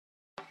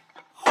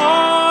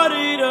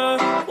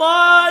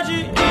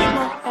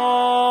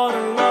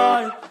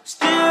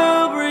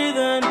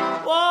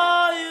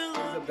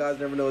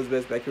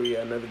Neverknowsbest back here with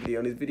another video.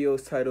 And this video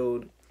is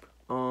titled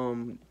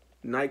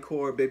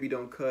Nightcore, Baby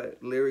Don't Cut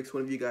lyrics.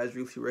 One of you guys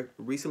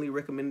recently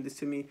recommended this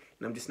to me,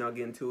 and I'm just now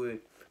getting to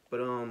it. But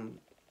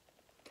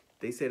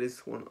they said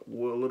it's a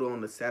little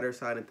on the sadder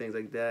side and things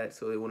like that,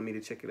 so they wanted me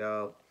to check it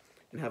out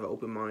and have an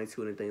open mind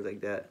to it and things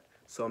like that.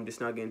 So I'm just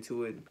now getting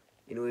to it.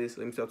 Anyways,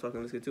 let me stop talking.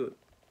 Let's get to it.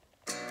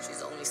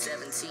 She's only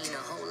 17,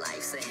 her whole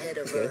life's ahead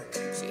of her.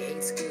 She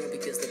hates school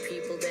because the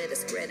people there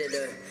discredit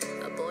her.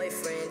 Her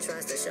boyfriend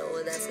tries to show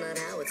her that's not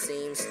how it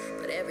seems,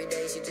 but every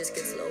day she just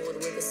gets lowered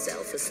with her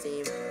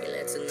self-esteem. He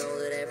lets her know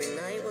that every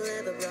night will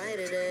have a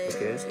brighter day.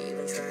 She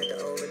even tried to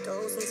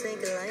overdose and take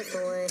her life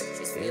away.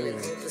 She's feeling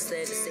hopeless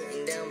there, just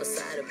sitting down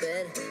beside her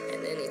bed, and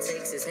then he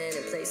takes his hand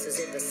and places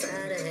it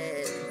beside her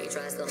head. He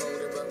tries to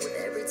hold her, but with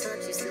every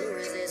touch he still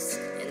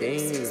resists, and then he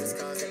sees the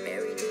scars that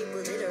bury deep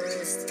within her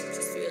wrist.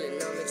 She's feeling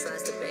numb and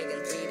tries to beg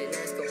and plead and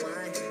ask her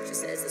why. She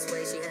says this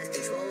way she has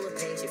control of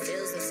pain she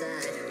feels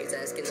inside. He's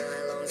asking her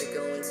how long's it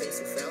going since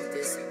you felt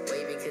this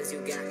way, because you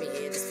got me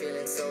here just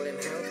feeling so damn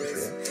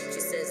helpless.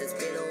 She says it's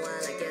been a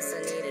while, I guess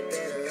I needed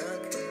better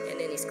luck. And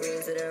then he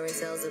screams at her and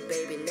tells her,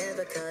 baby,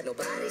 never cut.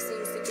 Nobody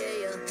seems to get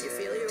you, you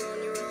feel you're on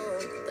your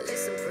own. But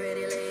listen,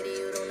 pretty lady,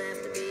 you don't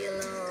have to be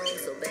alone.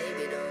 So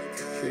baby, don't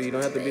cut. Sure, you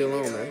don't have to be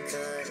alone, man.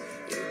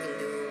 You can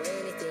do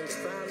anything, just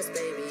promise,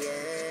 baby,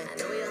 yeah. I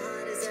know your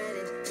heart is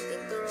hurting, you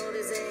think the road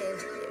is in.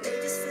 You may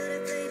just feel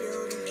that lady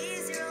holding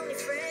is your only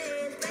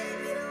friend.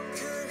 Baby, don't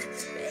cut,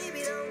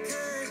 baby, don't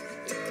cut.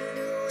 You can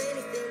do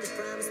anything, just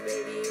promise,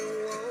 baby, you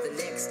won't. The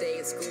next day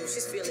at school,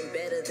 she's feeling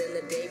better than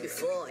the day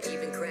before.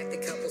 Even cracked a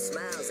couple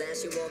smiles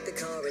as she walked the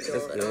corridor.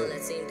 But all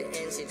that seemed to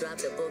end, she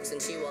dropped her books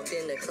and she walked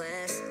into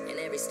class. And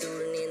every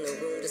student in the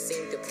room just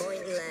seemed to point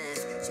and laugh.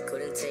 She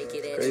couldn't take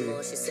it anymore,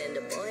 she sent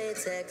a boy a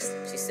text.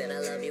 She said, I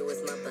love you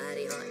with my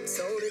body, heart, and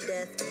soul to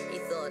death. He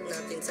thought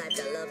nothing,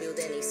 typed I love you,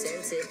 then he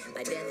sent it.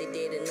 By death he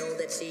didn't know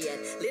that she had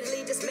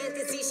literally just meant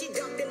it. See, she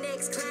ducked the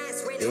next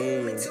class, ran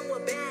home into a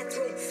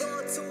bathroom.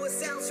 Thought to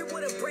herself she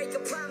wouldn't break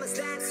a promise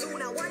that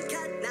soon. Not one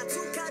cut, not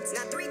two cuts,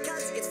 not three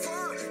cuts, it's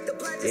four. The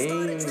blood just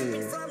started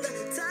dripping from the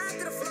top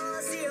to the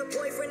floor. See, her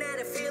boyfriend had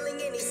a feeling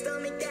in his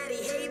stomach that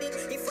he hated.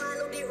 He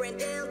followed it, ran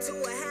down to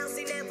a house,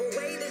 he never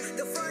waited.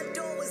 The front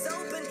door was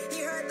open,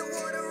 he heard the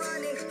water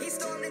running. He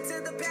stormed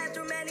into the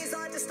bathroom and his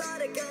heart just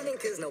started gunning.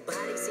 Cause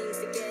nobody seems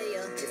to get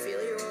you, you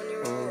feel you're on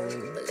your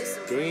own. But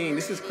listen, dang,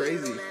 this is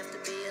crazy. you don't have to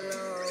be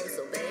alone.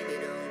 So baby,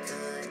 don't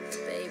cut,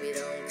 baby,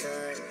 don't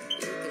cut.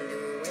 You can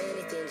do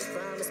anything, just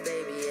promise,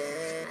 baby,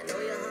 yeah. I know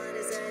your heart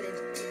is hurting,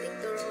 you think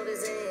the road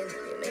is in.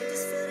 You may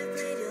just feel that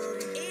lady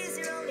holding is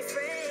your only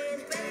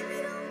friend.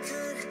 Baby, don't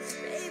cut,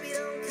 baby,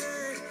 don't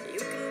cut. You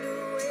can do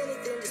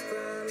anything, just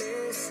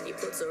promise. He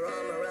puts her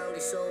arm around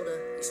his shoulder,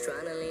 he's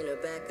trying to lean her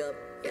back up,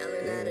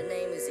 yelling out her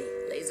name as he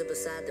lays her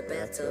beside the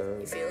bathtub.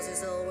 He feels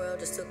his whole world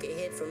just took a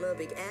hit from a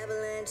big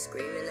avalanche,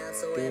 screaming out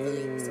so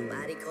heavily,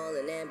 somebody call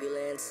an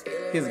ambulance.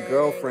 His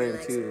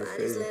girlfriend too.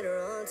 Somebody's led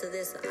her onto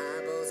this, her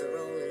eyeballs are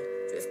rolling,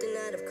 drifting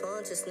out of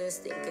consciousness,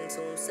 thinking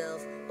to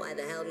himself, why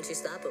the hell didn't she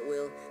stop at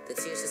will? The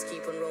tears just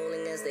keep on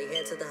rolling as they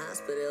head to the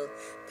hospital.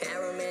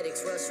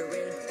 Paramedics rush her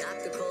in,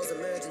 doctor calls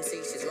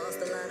emergency. She's lost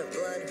a lot of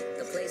blood,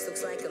 the place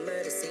looks like a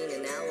murder scene.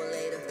 An hour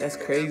later, that's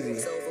crazy.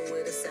 It's over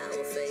with a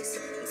sour face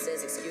and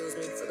says, excuse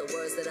me for the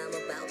words that I'm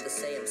about to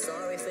say. I'm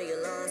sorry for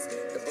your loss.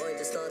 The boy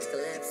just starts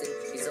collapsing.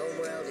 His own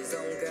world, his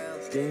own girl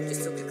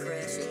just took a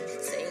crashing,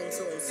 saying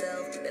to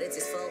himself that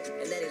it's his fault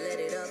and that he let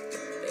it up.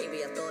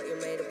 Baby, I thought you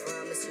made a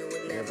promise you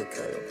would never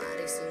cut.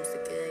 Nobody seems to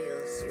care you.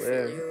 You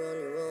feel you're on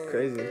your own.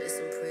 Crazy.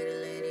 Listen, pretty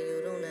lady,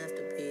 you don't have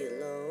to be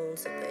alone.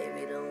 So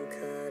baby, don't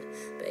cut,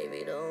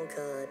 baby, don't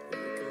cut.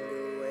 You can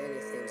do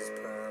anything, just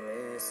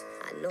promise.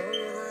 I know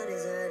your heart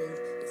is hurting,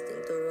 you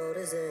think the road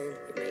is in.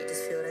 You may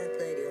just feel that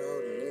lady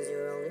holding is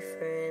your only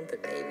friend.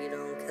 But baby,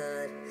 don't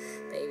cut,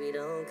 baby,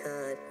 don't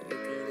cut. You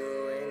can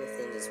do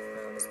anything, just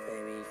promise,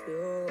 baby, you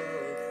won't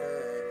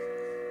cut.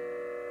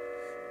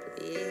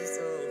 Please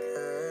don't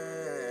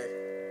cut.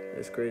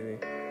 That's crazy.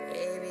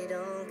 Baby,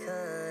 don't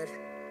cut.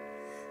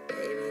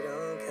 Baby,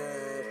 don't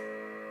cut.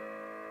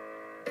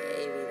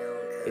 Baby,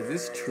 don't cut. Is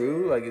this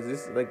true? Like, is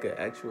this like an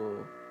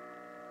actual?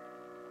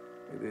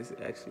 Like, this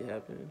actually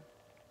happened?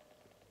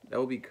 That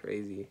would be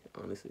crazy,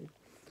 honestly.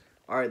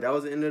 All right, that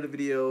was the end of the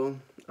video.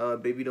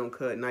 Baby Don't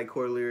Cut,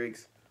 Nightcore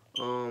lyrics.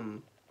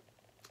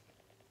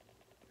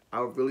 I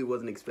really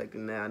wasn't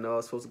expecting that. I know I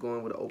was supposed to go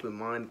in with an open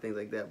mind and things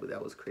like that, but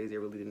that was crazy. I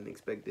really didn't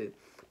expect it.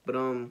 But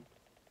I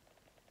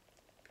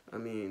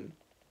mean,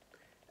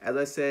 as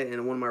I said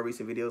in one of my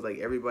recent videos, like,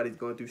 everybody's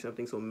going through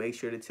something, so make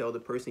sure to tell the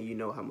person you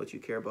know how much you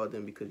care about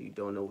them, because you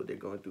don't know what they're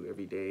going through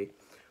every day.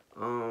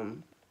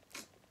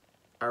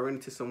 I ran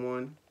into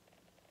someone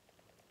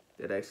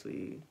that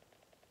actually,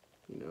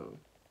 you know,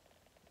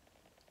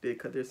 did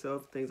cut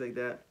themselves, things like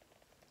that.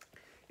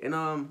 And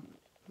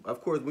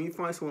of course, when you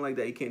find someone like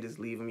that, you can't just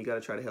leave them. You got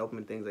to try to help them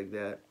and things like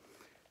that.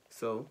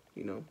 So,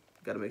 you know,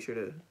 got to make sure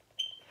to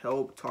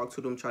help, talk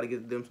to them, try to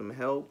get them some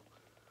help.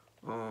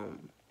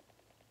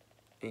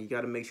 And you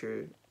got to make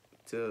sure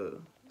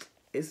to,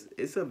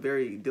 it's a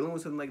very, dealing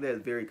with something like that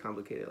is very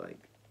complicated. Like,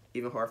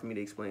 even hard for me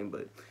to explain,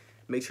 but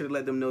make sure to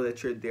let them know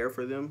that you're there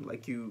for them,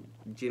 like you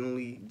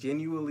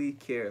genuinely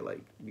care,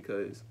 like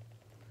because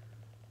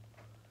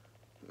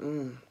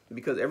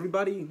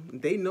everybody,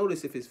 they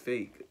notice if it's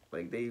fake.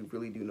 Like they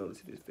really do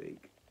notice if it's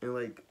fake. And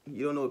like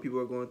you don't know what people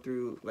are going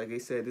through. Like they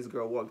said, this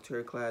girl walked to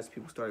her class,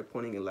 people started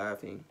pointing and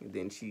laughing, and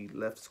then she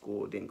left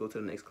school, didn't go to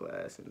the next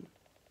class, and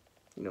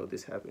you know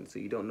this happened. So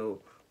you don't know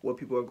what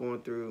people are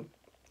going through,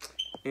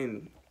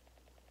 and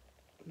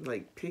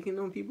like picking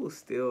on people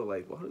still,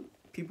 like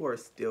people are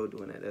still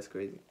doing that. That's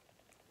crazy.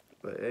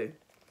 But hey,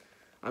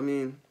 I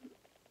mean,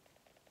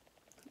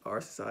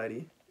 our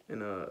society,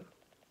 and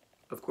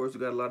of course we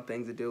got a lot of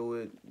things to deal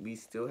with. We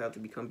still have to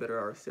become better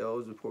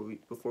ourselves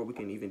before we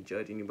can even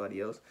judge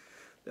anybody else.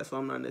 That's why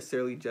I'm not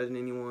necessarily judging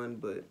anyone,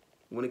 but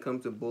when it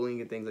comes to bullying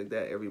and things like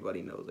that,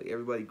 everybody knows. Like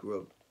everybody grew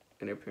up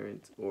and their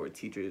parents or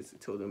teachers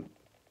told them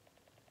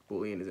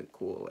bullying isn't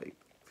cool. Like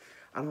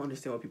I don't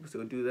understand why people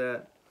still do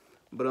that.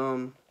 But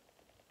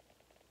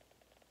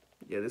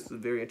yeah, this was a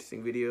very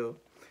interesting video.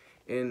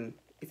 And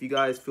if you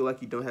guys feel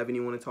like you don't have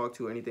anyone to talk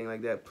to or anything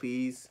like that,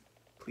 please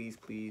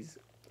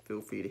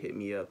feel free to hit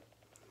me up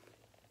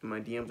in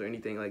my DMs or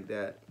anything like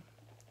that,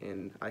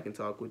 and I can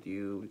talk with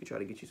you. We can try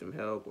to get you some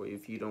help, or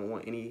if you don't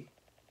want any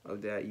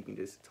of that, you can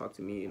just talk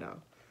to me and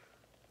I'll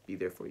be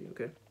there for you,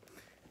 okay?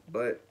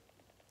 But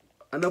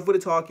enough with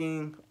the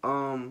talking.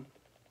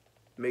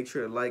 Make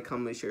sure to like,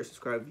 comment, share,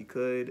 subscribe if you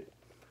could.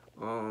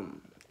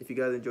 If you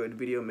guys enjoyed the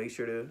video, make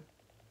sure to,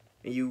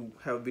 and you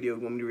have a video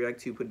you want me to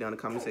react to, put it down in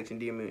the comment section,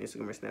 DM me on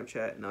Instagram or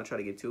Snapchat, and I'll try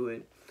to get to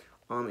it.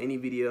 Any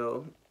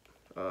video,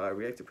 I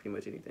react to pretty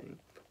much anything.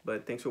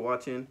 But thanks for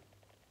watching.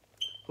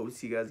 Hope to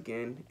see you guys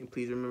again. And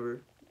please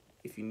remember,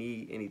 if you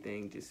need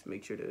anything, just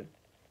make sure to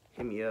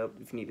hit me up.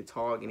 If you need to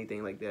talk,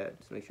 anything like that,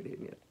 just make sure to hit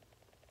me up.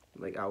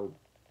 Like, I will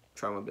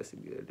try my best to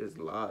be there. There's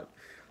a lot.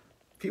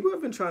 People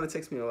have been trying to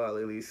text me a lot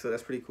lately, so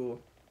that's pretty cool.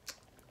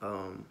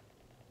 You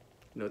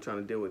know, trying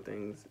to deal with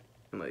things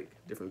and, like,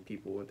 different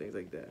people and things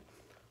like that.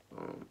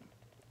 And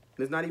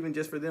it's not even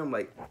just for them.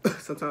 Like,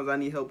 sometimes I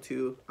need help,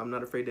 too. I'm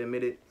not afraid to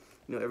admit it.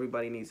 You know,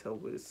 everybody needs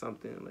help with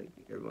something, like,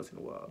 every once in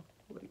a while.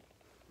 Like,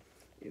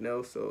 you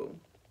know, so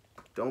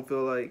don't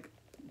feel like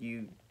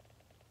you're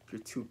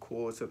too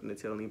cool or something to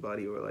tell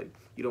anybody, or like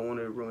you don't want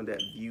to ruin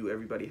that view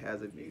everybody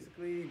has of you.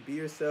 Basically, be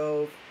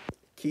yourself,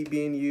 keep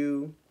being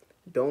you.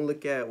 Don't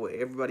look at what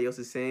everybody else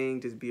is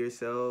saying. Just be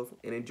yourself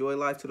and enjoy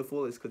life to the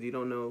fullest, because you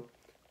don't know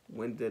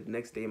when the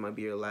next day might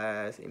be your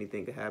last.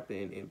 Anything could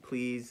happen, and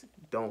please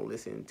don't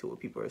listen to what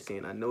people are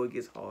saying. I know it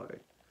gets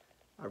hard.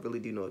 I really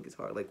do know it gets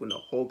hard. Like when the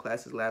whole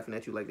class is laughing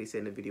at you, like they said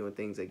in the video and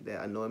things like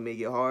that. I know it may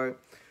get hard,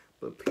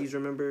 but please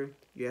remember,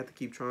 you have to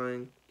keep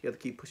trying. You have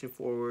to keep pushing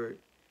forward,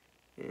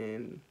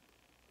 and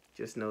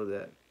just know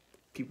that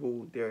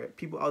people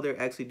out there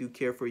actually do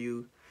care for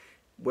you.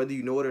 Whether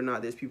you know it or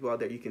not, there's people out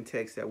there you can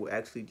text that will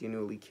actually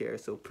genuinely care.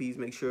 So please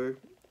make sure,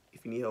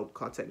 if you need help,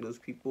 contact those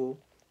people,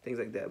 things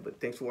like that.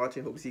 But thanks for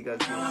watching. Hope to see you guys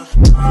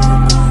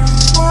soon.